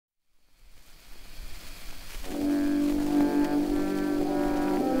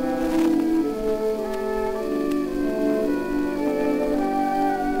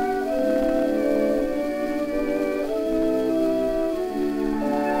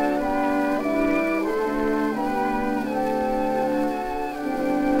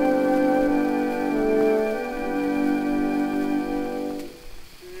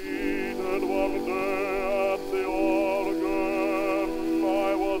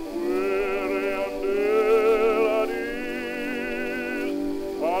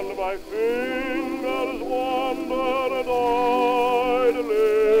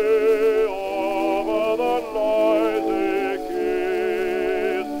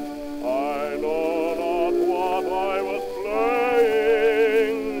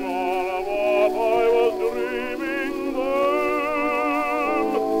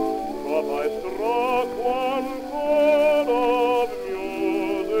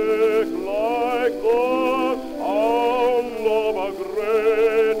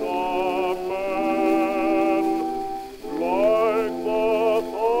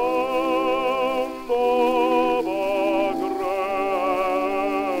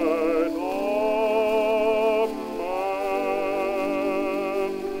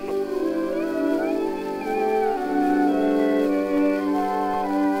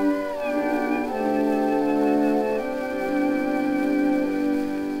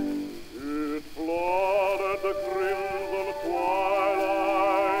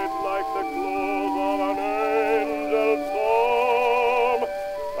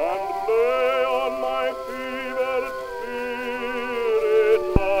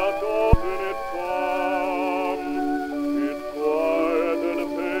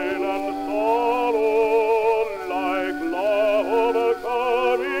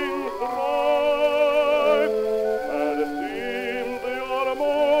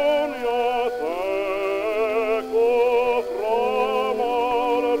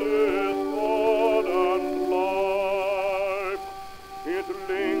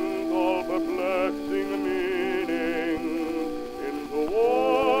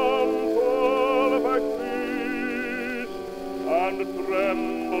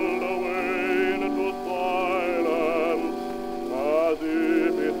trembled away into silence, as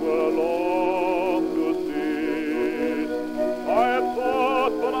if it were long to cease. I have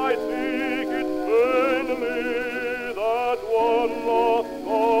sought, but I seek it vainly, that one lost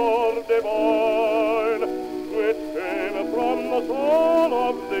chord divine, which came from the soul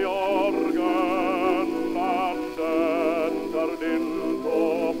of the organ and entered into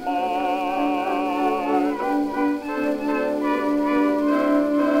mine.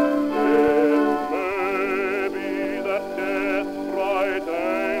 It may be that death's bright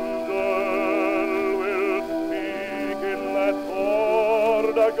angel will speak in that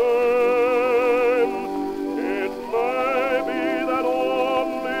chord again. It may be that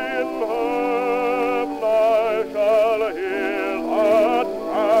only in heaven I shall hear that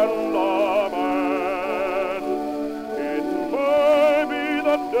and amen. It may be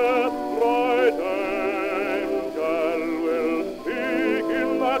that death's bright angel will speak in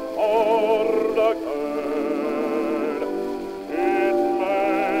that chord again. It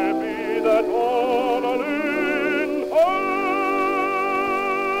may be that only in heaven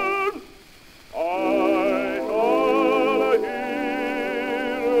I shall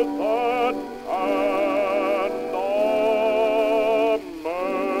hear that and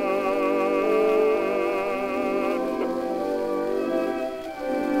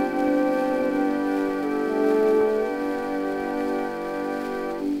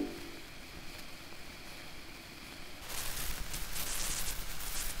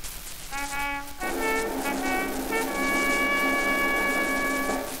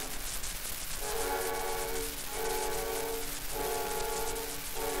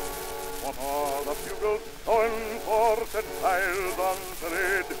What are the bugles going for, said Giles on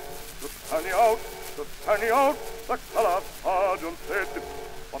parade? To turn you out, the colour sergeant said.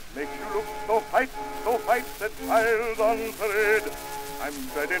 What makes you look so fight, said Giles on parade? I'm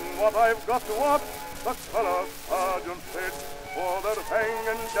betting what I've got to watch, the colour sergeant said. For they're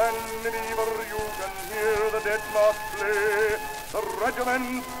hanging down in Deever, you can hear the dead march play. The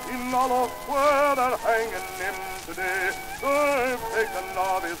regiment in all where they're hanging him today. They've taken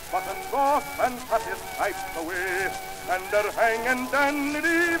all his buttons off and cut his pipes away, and they're hanging down in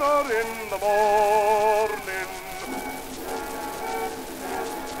Deever in the morning.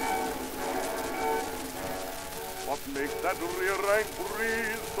 What makes that rear rank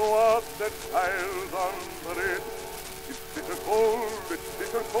breeze so hot, said Giles on parade? It's bitter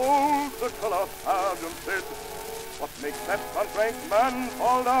cold, the colour sergeant said. What makes that front-rank man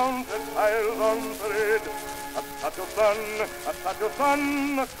fall down, said Giles on parade? A touch of sun,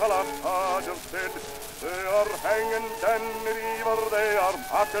 the colour sergeant said. They are hanging Dan Deever, they are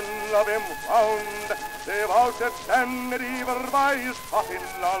marking of him round. They've outed Dan Deever by his coffin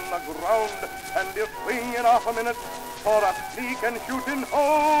on the ground, and they're swinging off a minute for a sneak and shooting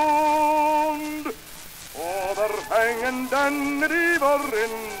hound. Oh, they're hanging Dan Deever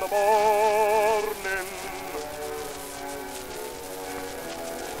in the morning.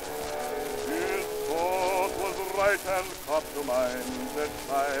 His thought was right and caught to mine, said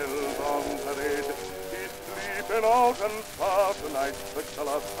Giles on parade. He's sleeping out and far tonight, the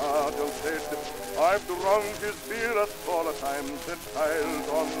colour sergeant said. I've drunk his beer a score of times, said Giles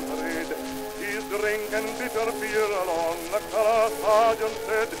on parade. He's drinking bitter beer alone, the colour sergeant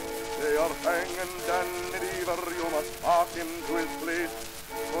said. They are hanging Dan Deever, you must mark him to his place.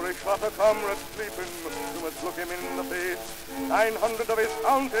 For he shot a comrade sleeping, you must look him in the face. 900 of his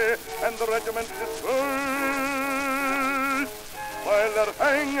county, and the regiment dispersed, while they're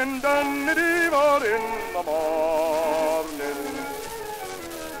hanging Dan Deever in the morning.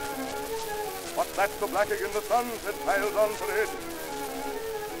 What's that so black against the sun, said Giles on parade?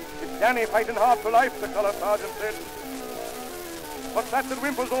 It's Danny fighting hard for life, the colour sergeant said. What's that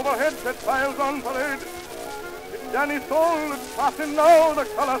whimpers overhead, said Giles on parade? It's Danny's soul that's passing now, the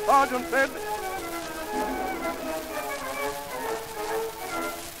colour sergeant said.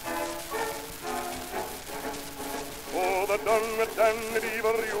 Oh, the done with Dan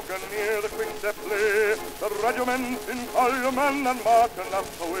Deever, you can hear the quick step play. The regiment's in column and marching us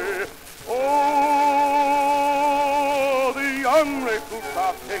away. Oh, the young recruits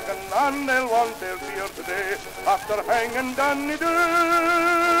are taken and they'll want their beer today after hanging Dan Deever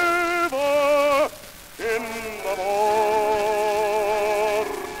in the morning.